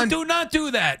 Johan. Do not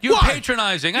do that. You're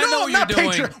patronizing. I know what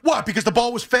you're doing. What? Because the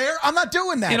ball was fair? I'm not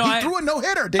doing that. He threw a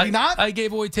no-hitter, did he not? I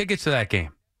gave away tickets to that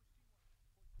game.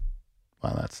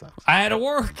 Well, that sucks. I had to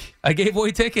work. I gave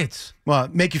away tickets. Well,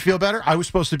 make you feel better? I was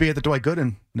supposed to be at the Dwight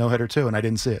Gooden no-hitter, too, and I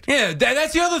didn't see it. Yeah,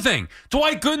 that's the other thing.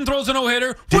 Dwight Gooden throws a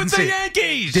no-hitter with the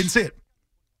Yankees. Didn't see it.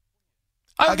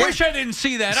 I wish I didn't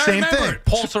see that. I remember it.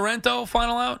 Paul Sorrento,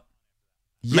 final out?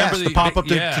 Yes, the pop-up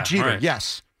to Jeter. Right.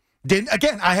 Yes.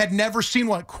 Again, I had never seen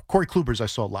what Corey Kluber's I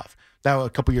saw live. That was a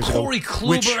couple years ago. Corey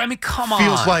Kluber, I mean, come on.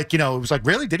 Feels like, it was like,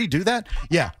 really? Did he do that?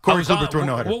 Yeah, Corey Kluber threw a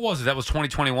no-hitter. What was it? That was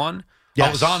 2021? Yes.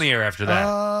 I was on the air after that.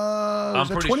 Was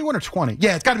it 21 or 20?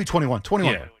 Yeah, it's got to be 21.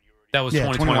 21. Yeah, that was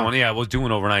 2021. Yeah, I was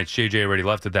doing overnight. JJ already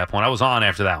left at that point. I was on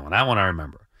after that one. That one I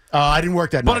remember. I didn't work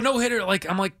that night. But a no-hitter,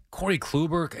 I'm like, Corey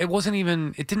Kluber,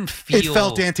 it didn't feel. It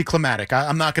felt anticlimactic.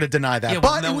 I'm not going to deny that. Yeah,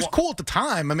 but it was cool at the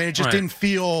time. I mean, it just didn't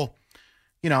feel,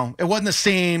 it wasn't the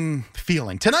same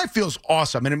feeling. Tonight feels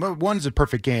awesome. I mean, one's a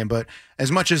perfect game, but as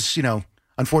much as,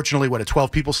 unfortunately,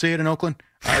 12 people see it in Oakland?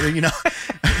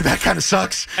 That kind of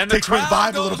sucks. And the takes away the vibe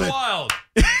crowd a little goes bit. Wild.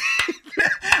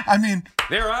 I mean,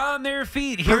 they're on their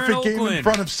feet here perfect in Oakland. game in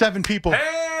front of 7 people.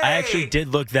 Hey! I actually did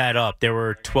look that up. There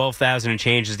were 12,000 and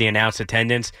change as the announced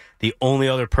attendance. The only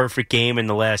other perfect game in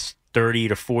the last 30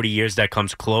 to 40 years that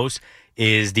comes close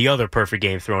is the other perfect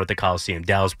game thrown at the Coliseum,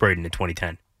 Dallas-Braden in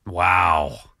 2010.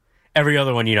 Wow. Every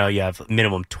other one, you have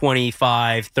minimum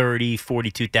 25, 30,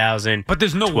 42,000. But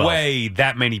there's no 12. way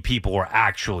that many people are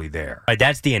actually there.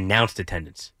 That's the announced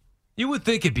attendance. You would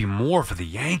think it'd be more for the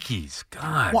Yankees.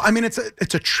 God. Well, I mean, it's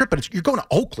a trip, but you're going to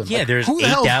Oakland. Yeah, there's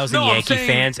 8,000 Yankee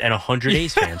fans and 100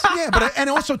 A's fans. Yeah, but and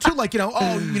also too, make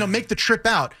the trip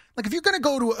out. Like if you're going to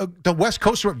go to the West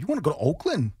Coast, you want to go to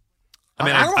Oakland. I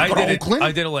mean, I don't want to go to Oakland.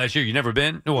 I did it last year. You never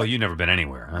been? Well, you've never been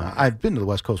anywhere. Huh? I've been to the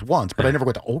West Coast once, but I never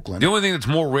went to Oakland. The only thing that's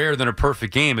more rare than a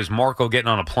perfect game is Marco getting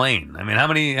on a plane. I mean, how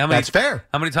many? That's fair.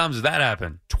 How many times has that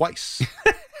happened? Twice.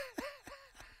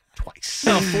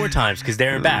 No, 4 times because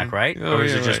they're in back, right? Or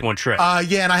is it just one trip?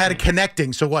 Yeah, and I had a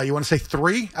connecting. So what? You want to say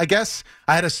 3? I guess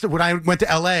when I went to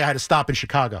LA, I had to stop in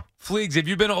Chicago. Fleegs, have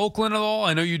you been to Oakland at all?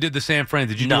 I know you did the San Fran.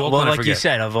 Did you do Oakland? Well, like you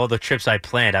said, of all the trips I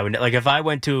planned, I would if I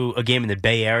went to a game in the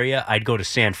Bay Area, I'd go to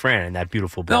San Fran in that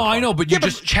beautiful ballpark. No, I know, but you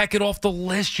just check it off the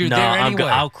list. You're there anyway.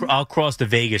 I'll cross the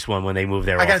Vegas one when they move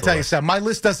there. I got to tell you something. My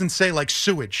list doesn't say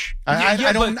sewage. I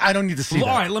don't need to see that.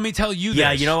 All right, let me tell you.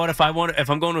 Yeah, you know what? If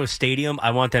I'm going to a stadium, I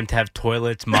want them to have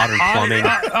toilets, modern plumbing.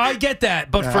 I get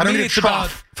that, but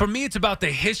for me, it's about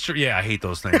the history. Yeah, I hate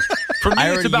those things. For me,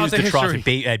 it's about the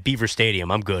history. At Beaver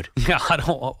Stadium. I'm good. Yeah, I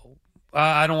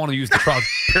don't want to use the trough,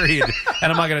 period,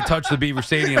 and I'm not going to touch the Beaver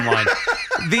Stadium line.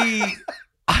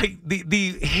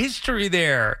 The history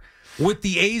there With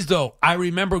the A's, though, I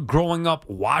remember growing up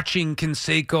watching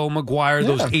Canseco, McGuire,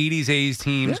 those 80s A's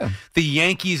teams, the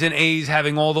Yankees and A's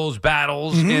having all those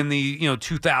battles in the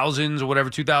 2000s or whatever,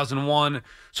 2001.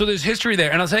 So there's history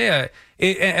there. And I'll tell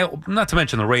you, not to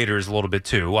mention the Raiders a little bit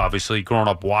too, obviously, growing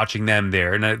up watching them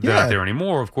there. And they're not there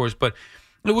anymore, of course, but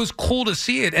it was cool to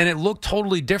see it. And it looked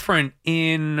totally different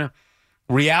in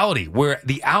reality, where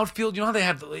the outfield, how they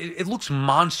have, it looks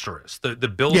monstrous. The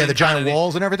building, the giant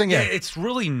walls and everything. Yeah, it's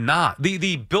really not.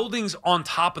 The buildings on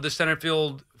top of the center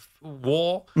field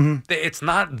wall, it's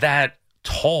not that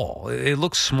tall. It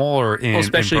looks smaller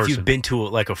especially in if you've been to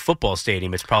a football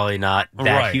stadium, it's probably not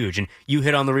that huge. And you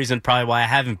hit on the reason probably why I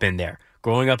haven't been there.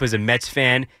 Growing up as a Mets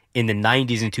fan in the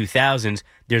 90s and 2000s,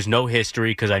 there's no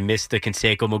history because I missed the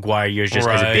Canseco McGuire years just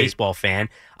as a baseball fan.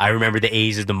 I remember the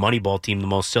A's as the Moneyball team, the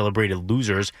most celebrated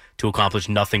losers to accomplish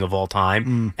nothing of all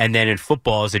time. And then in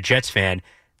football, as a Jets fan,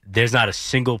 there's not a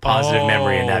single positive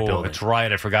memory in that building. That's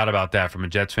right. I forgot about that from a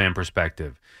Jets fan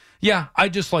perspective. Yeah, I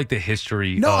just like the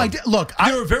history. No, there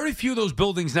are very few of those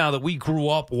buildings now that we grew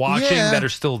up watching that are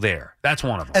still there. That's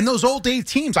one of them. And those old day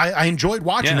teams, I enjoyed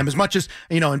watching them as much as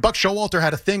and Buck Showalter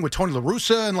had a thing with Tony La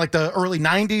Russa in the early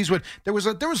 '90s.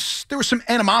 There was some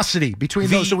animosity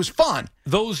between those. So it was fun.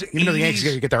 Those even though the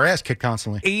Yankees get their ass kicked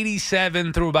constantly.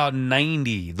 87 through about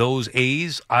 90, those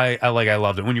A's, I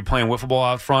loved it. When you're playing wiffle ball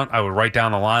out front, I would write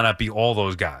down the lineup, be all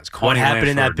those guys. What happened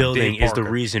in that building is the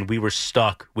reason we were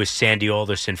stuck with Sandy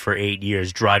Alderson for 8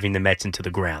 years, driving the Mets into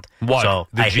the ground. What? So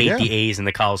I hate the A's in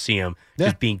the Coliseum,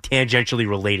 just being tangentially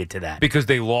related to that. Because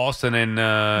they lost and then...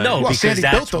 because Sandy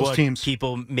that's built those what teams.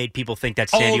 made people think that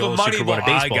Sandy Alderson could run a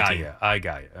baseball team. I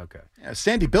got you. Okay. Yeah,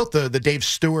 Sandy built the Dave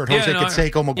Stewart, Jose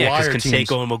Canseco, McGuire teams.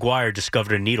 Canseco and McGuire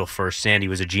discovered a needle first. Sandy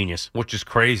was a genius. Which is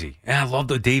crazy. And I love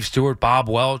the Dave Stewart, Bob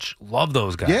Welch. Love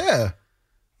those guys. Yeah.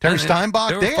 Terry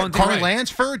Steinbach, Corey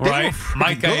Lansford,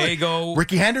 Mike Gallego,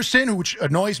 Ricky Henderson, which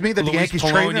annoys me that the Yankees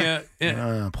traded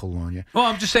him. Polonia. Well,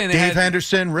 I'm just saying Dave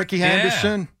Henderson, Ricky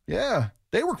Henderson. Yeah,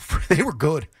 they were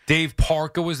good. Dave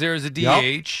Parker was there as a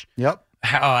DH. Yep.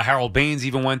 Harold Baines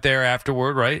even went there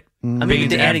afterward, right? I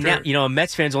mean, adding that, a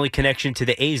Mets fan's only connection to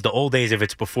the A's, the old days, if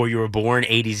it's before you were born,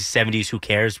 80s, 70s, who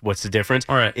cares? What's the difference?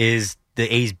 All right. Is the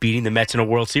A's beating the Mets in a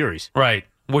World Series. Right.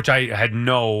 Which I had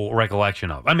no recollection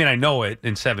of. I mean, I know it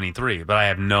in 73, but I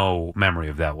have no memory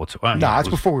of that whatsoever. No, it's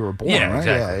before we were born, right?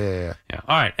 Exactly. Yeah.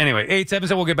 All right. Anyway,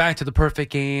 8-7, we'll get back to the perfect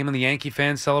game and the Yankee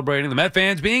fans celebrating, the Met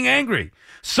fans being angry.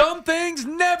 Some things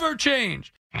never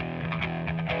change.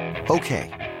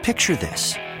 Okay, picture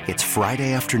this. It's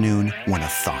Friday afternoon when a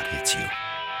thought hits you.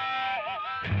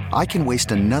 I can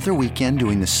waste another weekend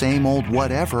doing the same old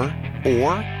whatever,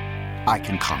 or I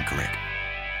can conquer it.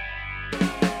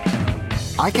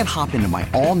 I can hop into my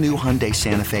all-new Hyundai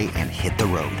Santa Fe and hit the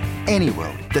road. Any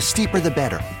road. The steeper, the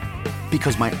better.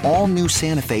 Because my all-new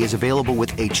Santa Fe is available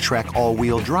with H-Track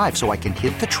all-wheel drive, so I can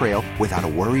hit the trail without a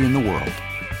worry in the world.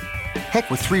 Heck,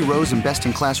 with 3 rows and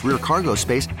best-in-class rear cargo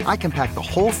space, I can pack the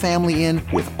whole family in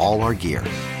with all our gear.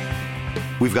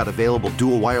 We've got available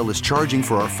dual wireless charging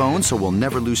for our phones, so we'll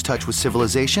never lose touch with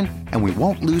civilization, and we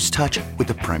won't lose touch with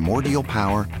the primordial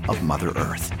power of Mother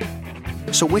Earth.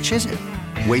 So which is it?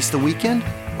 Waste the weekend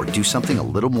or do something a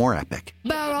little more epic?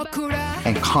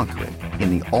 And conquer it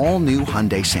in the all-new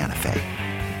Hyundai Santa Fe.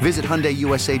 Visit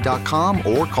HyundaiUSA.com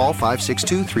or call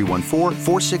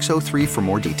 562-314-4603 for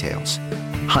more details.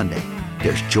 Hyundai,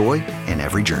 there's joy in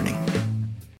every journey.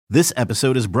 This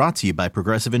episode is brought to you by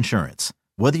Progressive Insurance.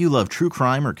 Whether you love true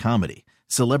crime or comedy,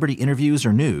 celebrity interviews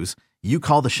or news, you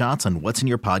call the shots on what's in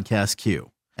your podcast queue.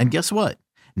 And guess what?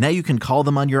 Now you can call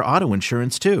them on your auto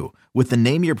insurance too with the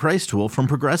Name Your Price tool from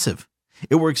Progressive.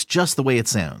 It works just the way it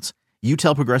sounds. You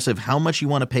tell Progressive how much you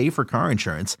want to pay for car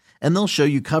insurance, and they'll show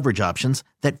you coverage options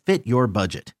that fit your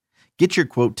budget. Get your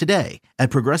quote today at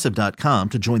Progressive.com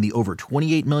to join the over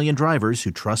 28 million drivers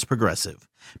who trust Progressive.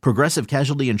 Progressive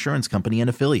Casualty Insurance Company and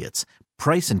Affiliates.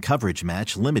 Price and coverage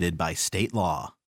match limited by state law.